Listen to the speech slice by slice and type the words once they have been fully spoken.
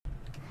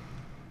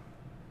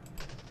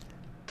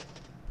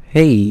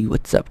Hey,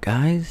 what's up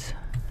guys?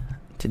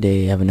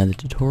 Today I have another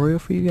tutorial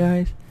for you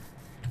guys,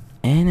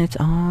 and it's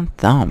on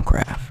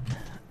Thaumcraft.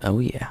 Oh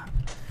yeah.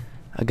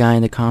 A guy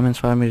in the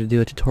comments wanted me to do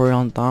a tutorial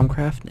on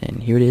Thaumcraft,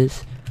 and here it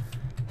is.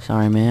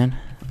 Sorry man,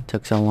 it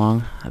took so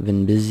long. I've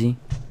been busy.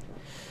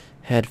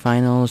 Had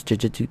finals,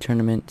 Jiu-Jitsu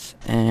tournaments,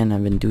 and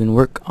I've been doing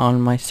work on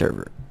my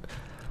server.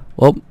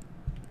 Well,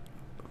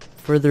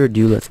 further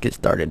ado, let's get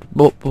started.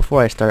 Well,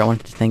 before I start, I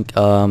wanted to thank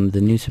the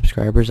new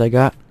subscribers I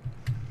got.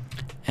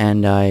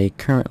 And I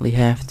currently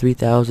have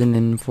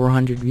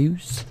 3,400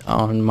 views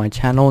on my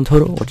channel in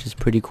total, which is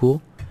pretty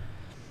cool.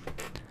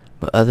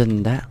 But other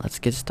than that, let's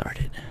get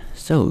started.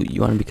 So, you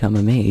want to become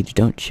a mage,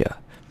 don't you?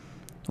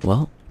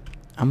 Well,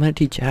 I'm going to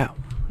teach you how.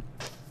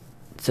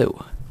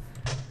 So,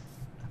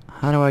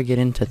 how do I get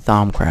into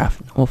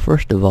Thaumcraft? Well,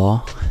 first of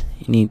all,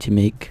 you need to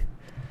make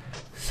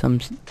some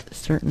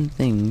certain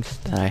things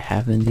that I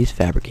have in these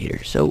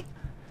fabricators. So,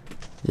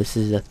 this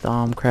is a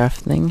Thaumcraft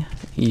thing.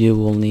 You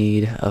will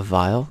need a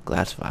vial,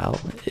 glass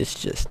vial. It's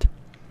just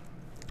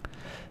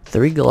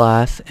 3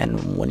 glass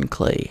and 1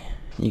 clay.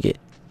 You get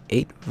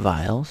 8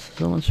 vials.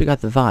 So once we got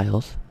the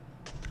vials,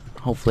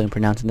 hopefully I'm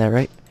pronouncing that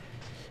right,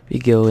 we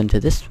go into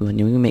this one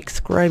and we make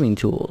scribing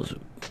tools.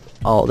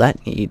 All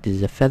that needs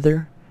is a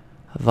feather,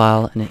 a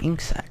vial, and an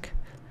ink sac.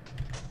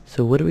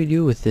 So what do we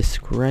do with this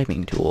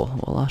scribing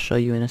tool? Well, I'll show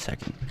you in a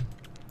second.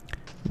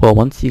 Well,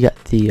 once you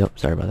got the,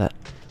 sorry about that.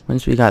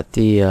 Once we got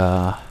the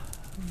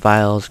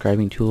vials,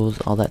 scribing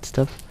tools, all that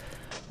stuff,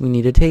 we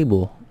need a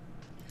table.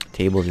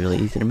 Table is really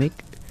easy to make.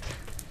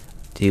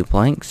 2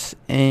 planks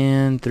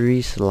and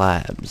 3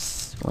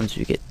 slabs. Once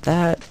you get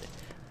that,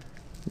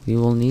 we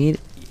will need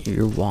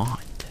your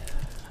wand.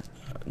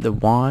 The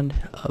wand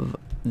of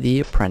the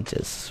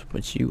Apprentice,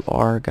 which you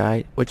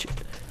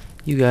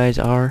guys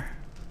are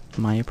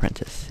my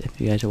apprentice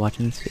if you guys are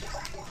watching this video.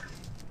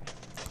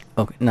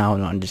 Okay, no,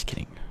 I'm just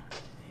kidding.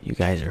 You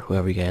guys are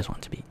whoever you guys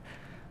want to be.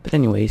 But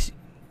anyways,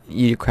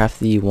 you craft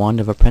the wand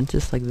of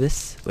Apprentice like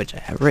this, which I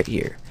have right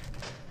here.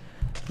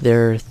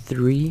 There are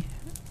 3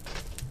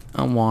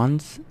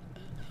 wands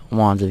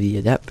of the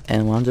Adept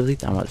and wands of the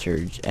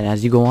Thaumaturge. And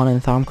as you go on in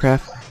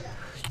Thaumcraft,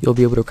 you'll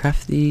be able to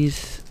craft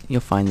these.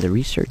 You'll find the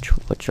research,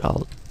 which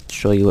I'll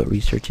show you what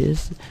research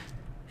is,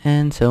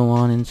 and so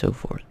on and so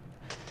forth.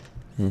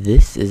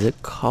 This is a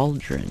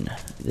cauldron.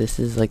 This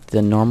is like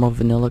the normal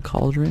vanilla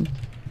cauldron.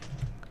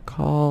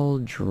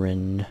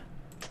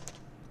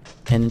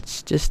 And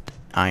it's just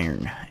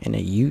iron in a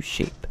U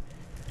shape.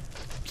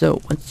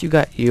 So once you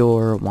got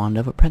your wand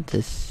of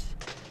Apprentice,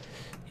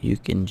 you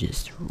can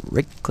just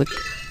right click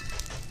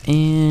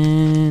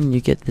and you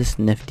get this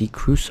nifty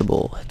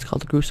Crucible. It's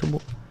called the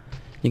Crucible.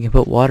 You can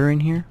put water in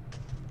here.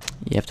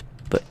 You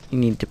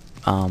need to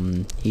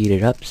heat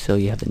it up, so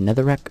you have the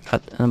netherrack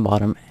at the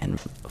bottom and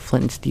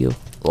flint and steel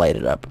light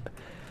it up.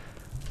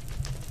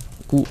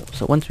 Cool.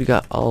 So once we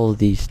got all of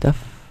these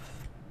stuff,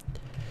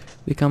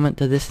 we come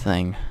into this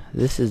thing.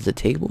 This is the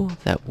table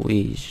that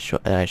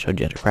I showed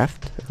you how to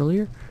craft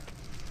earlier.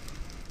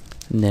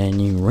 And then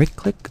you right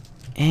click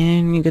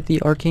and you get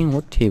the Arcane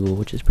work table,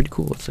 which is pretty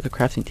cool. It's like a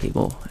crafting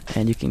table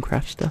and you can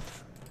craft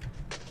stuff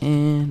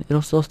and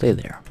it'll still stay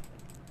there.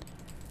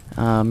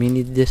 You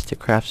need this to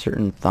craft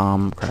certain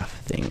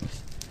Thaumcraft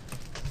things.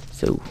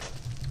 So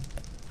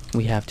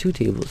we have 2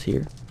 tables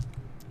here,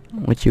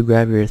 which you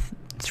grab your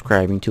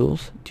scribing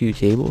tools, 2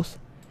 tables,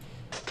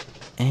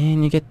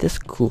 and you get this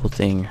cool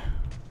thing.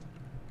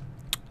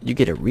 You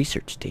get a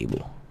research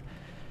table,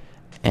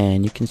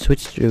 and you can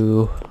switch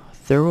to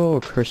thorough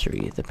or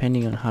cursory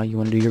depending on how you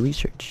want to do your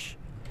research.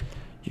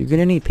 You're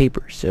gonna need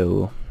paper,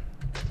 so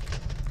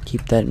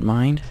keep that in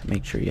mind.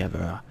 Make sure you have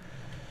a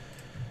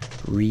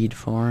read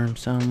farm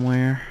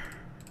somewhere.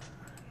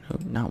 No,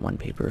 not 1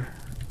 paper.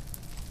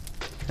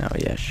 Oh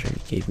yeah, sure,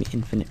 it gave me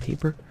infinite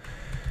paper.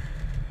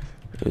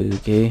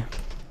 Okay,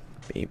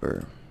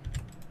 paper.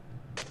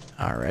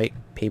 Alright,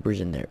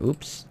 paper's in there.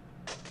 Oops,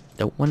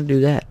 don't want to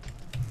do that.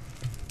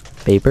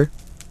 Paper.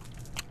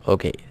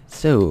 Okay,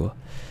 so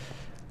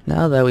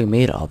now that we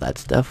made all that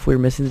stuff, we're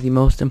missing the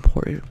most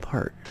important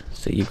part.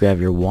 So you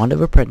grab your wand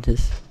of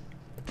Apprentice,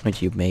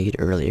 which you made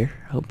earlier,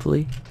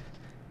 hopefully,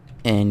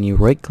 and you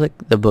right click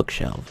the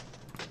bookshelf.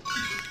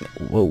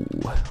 Whoa,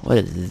 what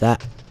is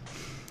that?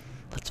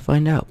 Let's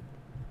find out.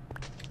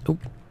 Oh,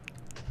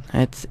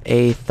 it's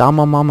a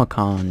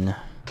Thaumanomicon.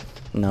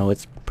 No,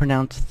 it's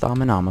pronounced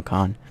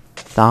Thaumanomicon.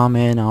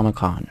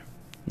 Thaumanomicon,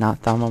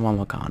 not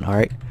Thaumanomicon,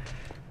 alright?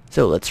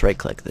 So let's right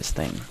click this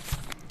thing.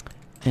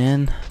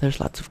 And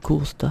there's lots of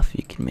cool stuff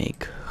you can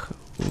make.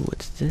 Ooh,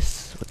 what's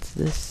this? What's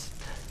this?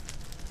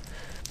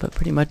 But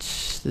pretty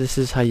much this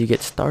is how you get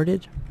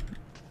started.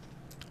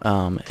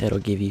 It'll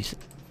give you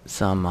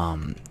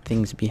some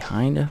things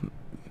behind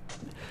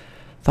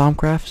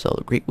Thaumcraft. So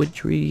the great wood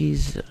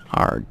trees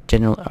are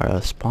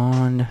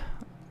spawned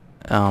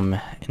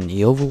in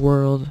the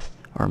overworld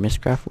or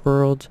Mistcraft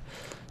world.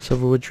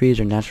 Silverwood trees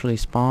are naturally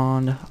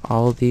spawned.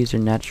 All of these are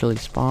naturally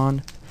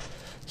spawned.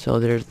 So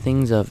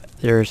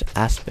there's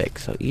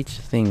aspects. So each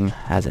thing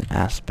has an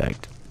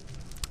aspect.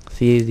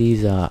 See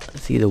these?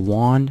 See the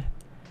wand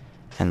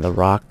and the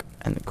rock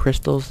and the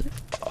crystals,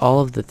 all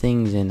of the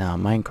things in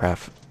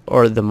Minecraft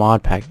or the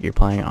mod pack you're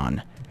playing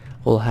on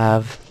will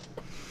have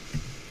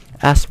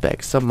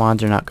aspects. Some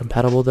mods are not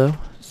compatible though,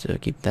 so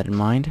keep that in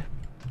mind.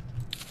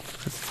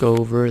 Let's go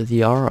over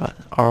the aura.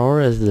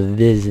 Aura is the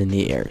viz in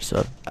the air.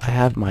 So I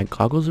have my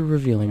goggles of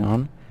revealing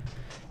on,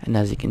 and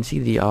as you can see,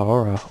 the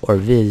aura or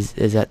viz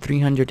is at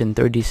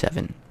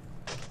 337,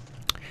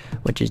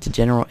 which is the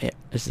general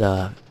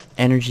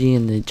energy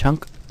in the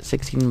chunk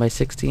 16 by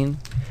 16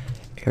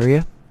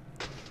 area.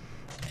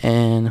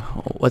 And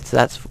what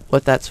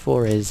that's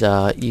for is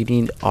you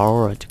need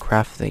aura to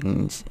craft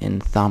things in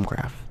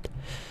Thaumcraft.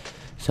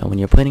 So when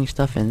you're putting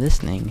stuff in this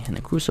thing in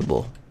the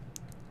Crucible,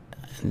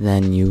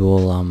 then you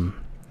will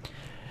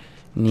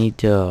need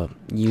to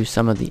use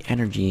some of the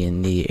energy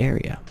in the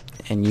area,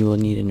 and you will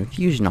need an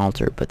infusion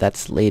altar, but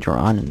that's later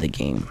on in the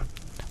game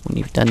when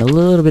you've done a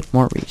little bit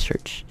more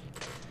research.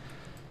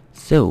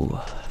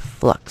 So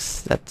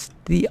Flux, that's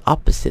the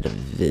opposite of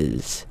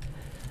viz.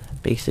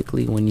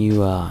 Basically, when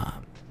you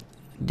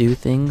do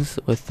things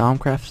with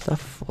Thaumcraft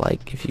stuff,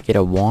 like if you get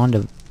a wand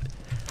of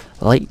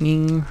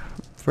lightning,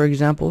 for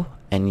example,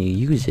 and you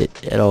use it,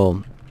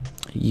 it'll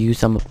use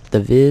some of the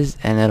viz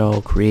and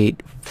it'll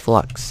create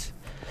flux.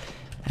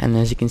 And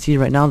as you can see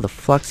right now, the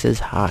flux is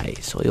high,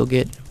 so you'll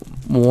get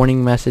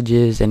warning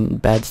messages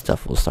and bad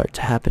stuff will start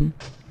to happen.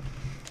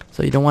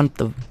 So you don't want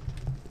the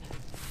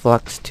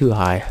flux too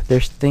high.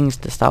 There's things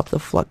to stop the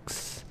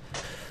flux,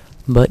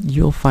 but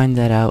you'll find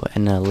that out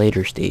in a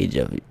later stage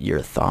of your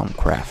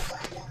Thaumcraft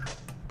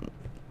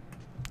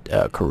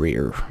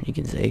career, you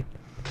can say.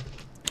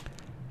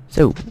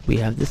 So we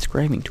have the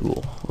scribing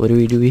tool. What do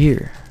we do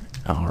here?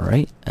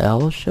 Alright,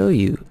 I'll show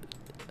you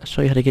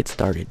how to get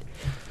started.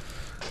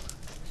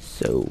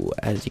 So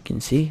as you can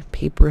see,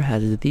 paper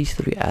has these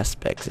three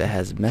aspects. It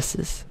has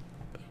messes,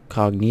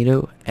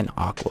 cognito, and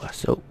aqua.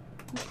 So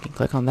you can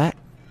click on that,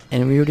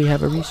 and we already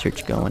have a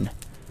research going.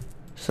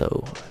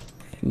 So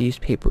use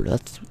paper.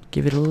 Let's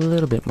give it a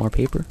little bit more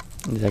paper.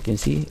 As I can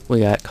see,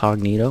 we got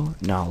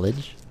cognito,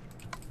 knowledge.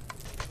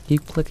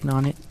 Keep clicking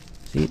on it.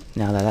 See,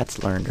 now that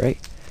that's learned, right?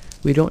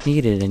 We don't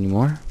need it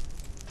anymore.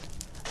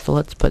 So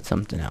let's put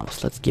something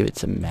else. Let's give it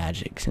some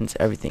magic, since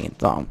everything in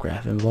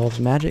Thaumcraft involves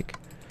magic.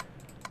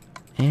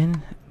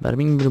 And bada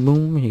bing bada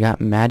boom, you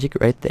got magic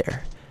right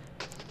there.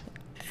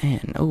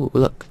 And oh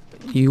look,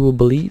 you will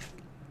believe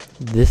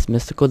this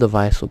mystical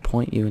device will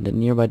point you in the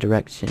nearby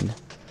direction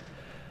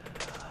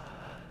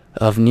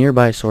of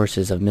nearby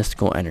sources of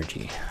mystical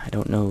energy. I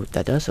don't know what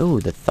that does. Oh,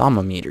 the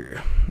Thermo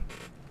Meter.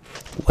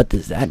 What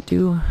does that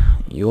do?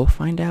 You'll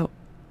find out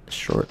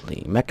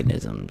shortly.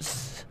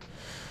 Mechanisms.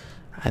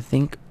 I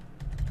think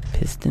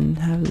piston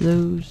have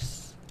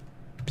those.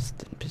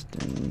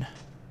 Piston.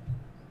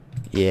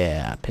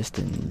 Yeah,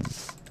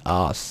 pistons.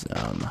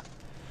 Awesome.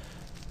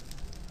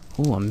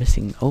 Oh, I'm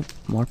missing. Oh,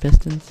 more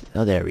pistons.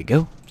 Oh, there we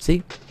go.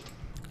 See?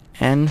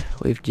 And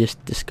we've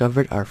just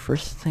discovered our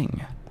first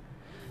thing.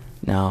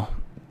 Now,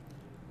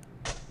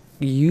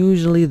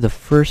 usually the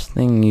first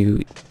thing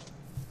you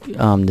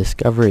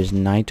discover is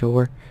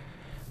Nitor,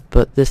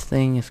 but this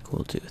thing is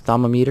cool too.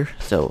 Thermo Meter.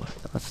 So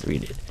let's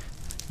read it.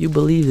 You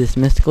believe this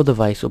mystical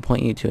device will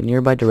point you to a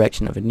nearby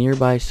direction of a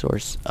nearby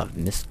source of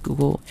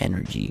mystical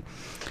energy.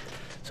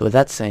 So what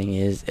that's saying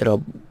is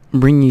it'll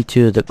bring you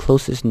to the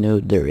closest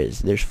node there is.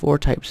 There's 4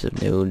 types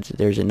of nodes.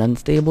 There's an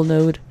unstable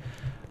node,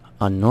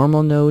 a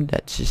normal node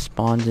that just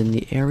spawns in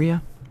the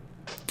area,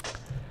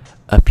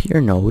 a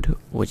pure node,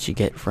 which you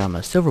get from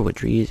silverwood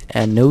trees,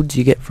 and nodes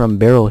you get from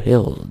Barrel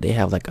Hill. They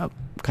have like a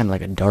kind of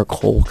like a dark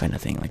hole kind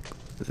of thing, like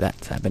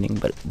that's happening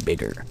but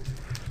bigger.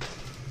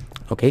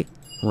 Okay,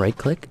 right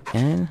click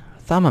and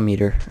Thermo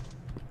Meter.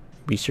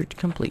 Research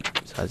complete.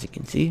 So as you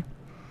can see,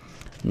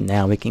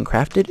 now we can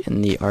craft it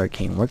in the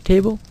Arcane work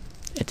table.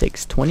 It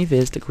takes 20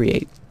 viz to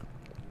create,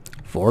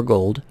 4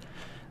 gold,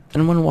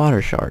 and 1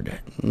 water shard.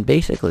 And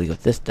basically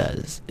what this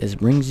does is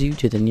brings you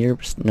to the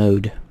nearest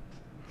node.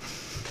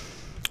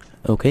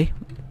 Okay,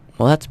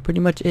 well that's pretty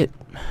much it.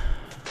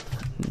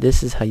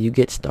 This is how you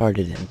get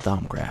started in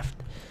Thaumcraft.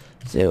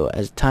 So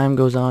as time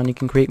goes on, you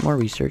can create more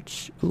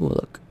research. Ooh,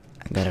 look,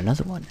 I got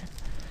another one.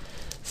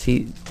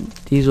 See,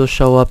 these will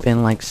show up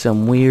in like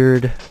some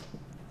weird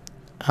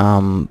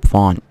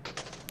font.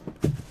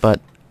 But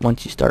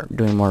once you start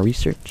doing more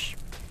research,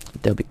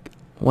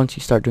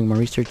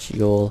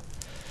 you'll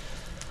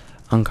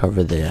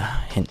uncover the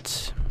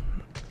hints.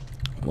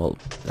 Well,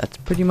 that's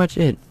pretty much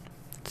it.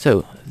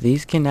 So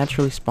these can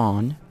naturally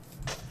spawn.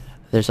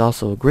 There's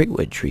also a great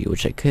wood tree,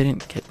 which I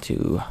couldn't get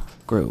to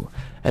grow,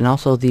 and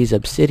also these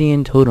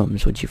obsidian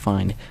totems, which you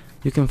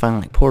can find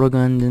like portal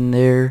guns in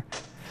there.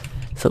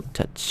 Silk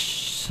touch.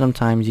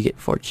 Sometimes you get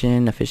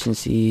fortune,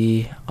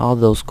 efficiency, all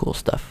those cool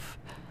stuff.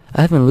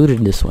 I haven't looted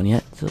this one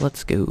yet, so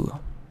let's go.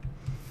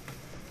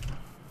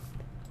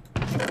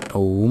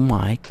 Oh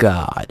my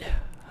god.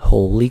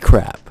 Holy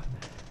crap.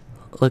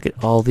 Look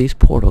at all these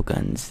portal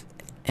guns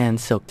and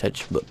silk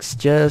touch books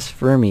just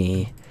for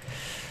me.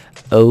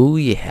 Oh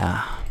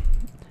yeah.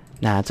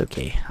 Nah, it's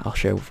okay.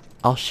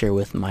 I'll share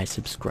with my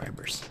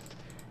subscribers.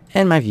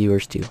 And my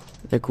viewers too.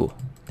 They're cool.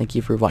 Thank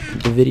you for watching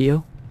the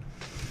video.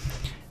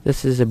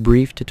 This is a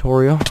brief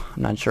tutorial.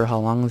 I'm not sure how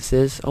long this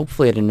is.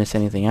 Hopefully I didn't miss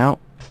anything out.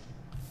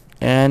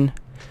 And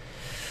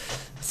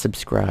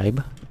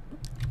subscribe.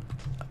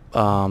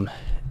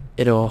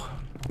 It'll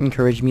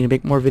encourage me to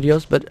make more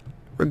videos, but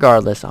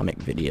regardless, I'll make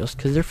videos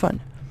because they're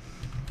fun.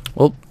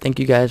 Well, thank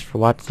you guys for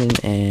watching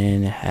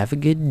and have a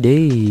good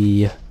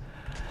day.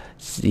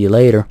 See you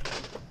later.